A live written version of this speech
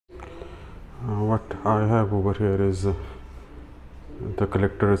I have over here is the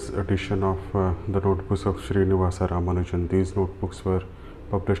collector's edition of the notebooks of Srinivasa Ramanujan. These notebooks were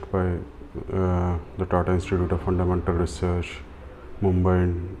published by the Tata Institute of Fundamental Research, Mumbai,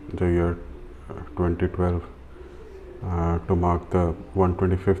 in the year 2012 to mark the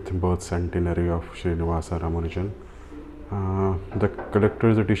 125th birth centenary of Srinivasa Ramanujan. The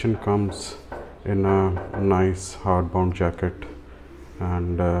collector's edition comes in a nice hardbound jacket,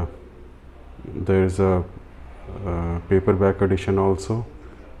 and there is a paperback edition also.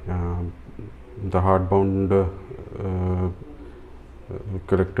 The hardbound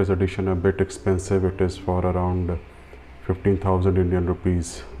collector's edition a bit expensive. It is for around 15,000 Indian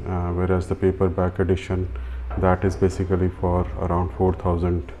rupees, whereas the paperback edition, that is basically for around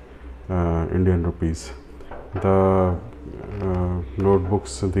 4,000 Indian rupees. The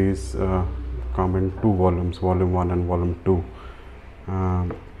notebooks, these come in two volumes, volume 1 and volume 2,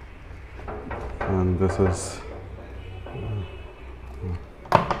 and this is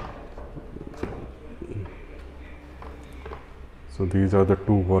so these are the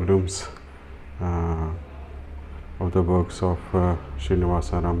two volumes of the works of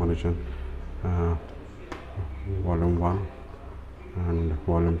Srinivasa Ramanujan, volume 1 and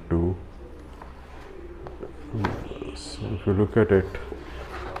volume 2. So if you look at it,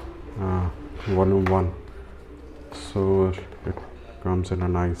 volume 1, so it comes in a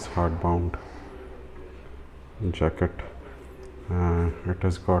nice hardbound jacket. It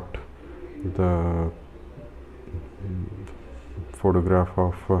has got the photograph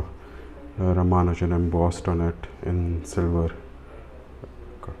of Ramanujan embossed on it in silver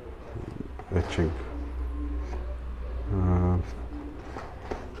etching.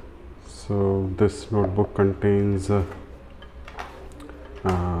 So this notebook contains, to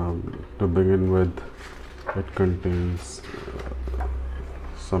begin with, it contains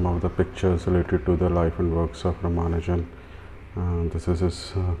some of the pictures related to the life and works of Ramanujan. This is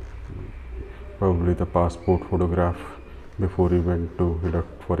his probably the passport photograph before he went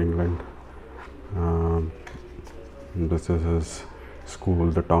for England. This is his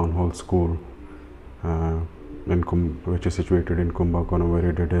school, the Town Hall School, which is situated in Kumbakonam, where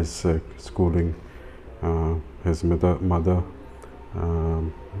he did his schooling. His mother,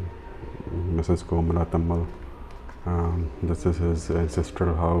 Mrs. Komala Tammal. This is his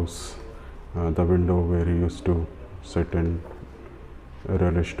ancestral house, the window where he used to sit and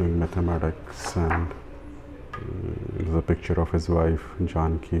relish doing mathematics, and there's a picture of his wife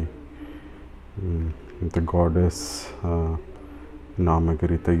Janki, the goddess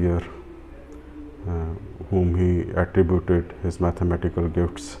Namagiri Tayyar, whom he attributed his mathematical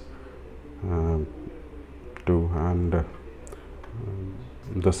gifts to, and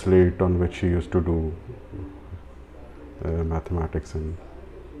the slate on which he used to do mathematics in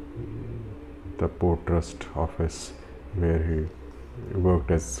the port trust office where he worked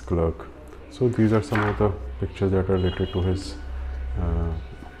as clerk. So these are some of the pictures that are related to his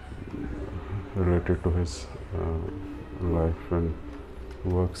life and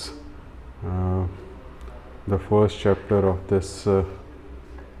works. The first chapter of this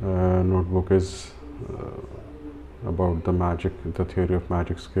notebook is about the theory of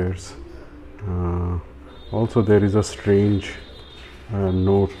magic squares. Also, there is a strange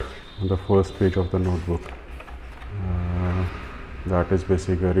note on the first page of the notebook that is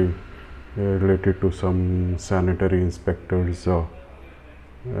basically related to some sanitary inspector's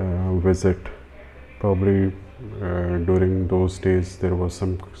visit. Probably during those days there was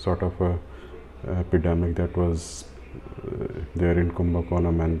some sort of a epidemic that was there in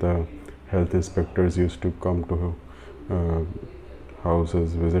Kumbakonam, and the health inspectors used to come to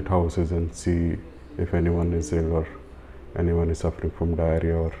visit houses and see if anyone is ill or anyone is suffering from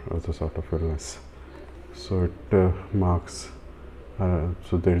diarrhea or other sort of illness. So it marks,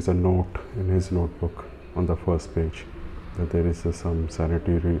 so there is a note in his notebook on the first page that there is some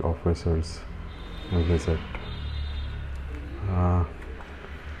sanitary officers visit.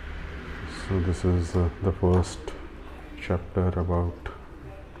 So this is the first chapter about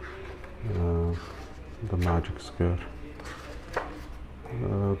the magic square.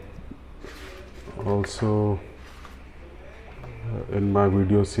 Also, in my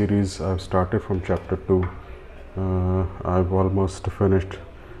video series, I've started from chapter 2. I've almost finished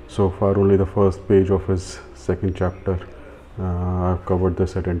so far only the first page of his second chapter. I've covered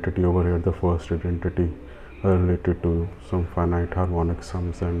this identity over here, the first identity related to some finite harmonic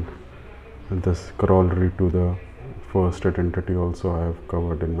sums, and this corollary to the first identity also I have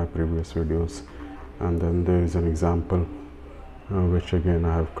covered in my previous videos. And then there is an example which again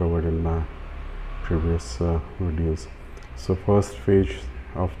I have covered in my previous videos. So first page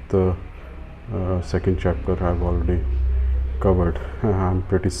of the second chapter I've already covered. I'm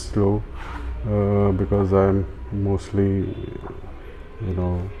pretty slow because I'm mostly, you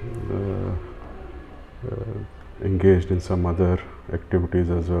know, engaged in some other activities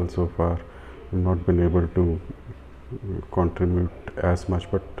as well. So far I've not been able to contribute as much,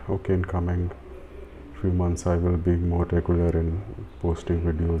 but okay, in coming few months I will be more regular in posting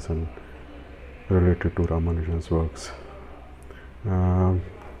videos and related to Ramanujan's works.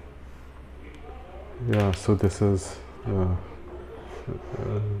 Yeah, so this is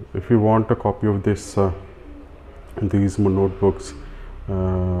if you want a copy of this these notebooks,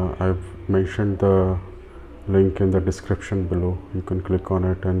 I've mentioned the link in the description below. You can click on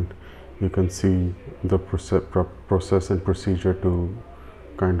it and you can see the process and procedure to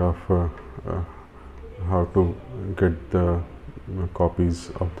kind of how to get the copies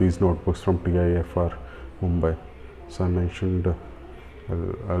of these notebooks from TIFR Mumbai. So I mentioned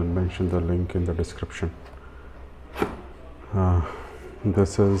I'll mention the link in the description.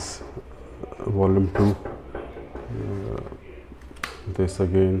 This is volume 2. This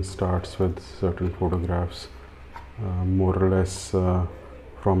again starts with certain photographs, more or less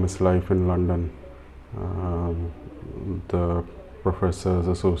from his life in London, the professors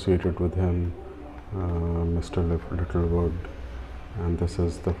associated with him, Mr. Littlewood, and this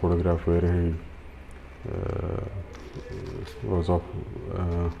is the photograph where he was of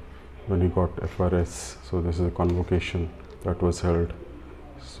when he got FRS. So this is a convocation that was held.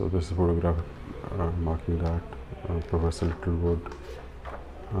 So this is a photograph marking that. Professor Littlewood,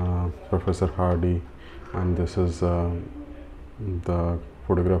 Professor Hardy, and this is the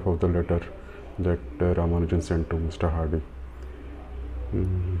photograph of the letter that Ramanujan sent to Mr. Hardy.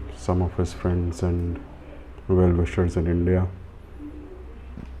 Some of his friends and well-wishers in India.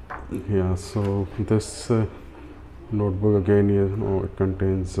 Yeah, so this notebook again, you know, it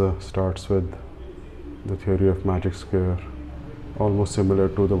contains starts with the theory of magic square, almost similar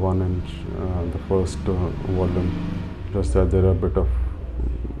to the one in the first volume, just that there are a bit of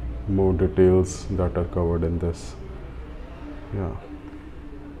more details that are covered in this. Yeah,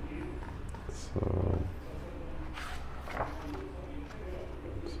 so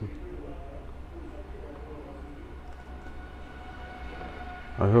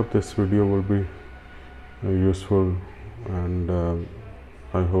I hope this video will be useful, and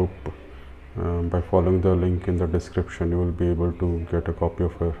I hope by following the link in the description you will be able to get a copy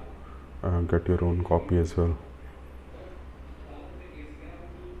of her, get your own copy as well.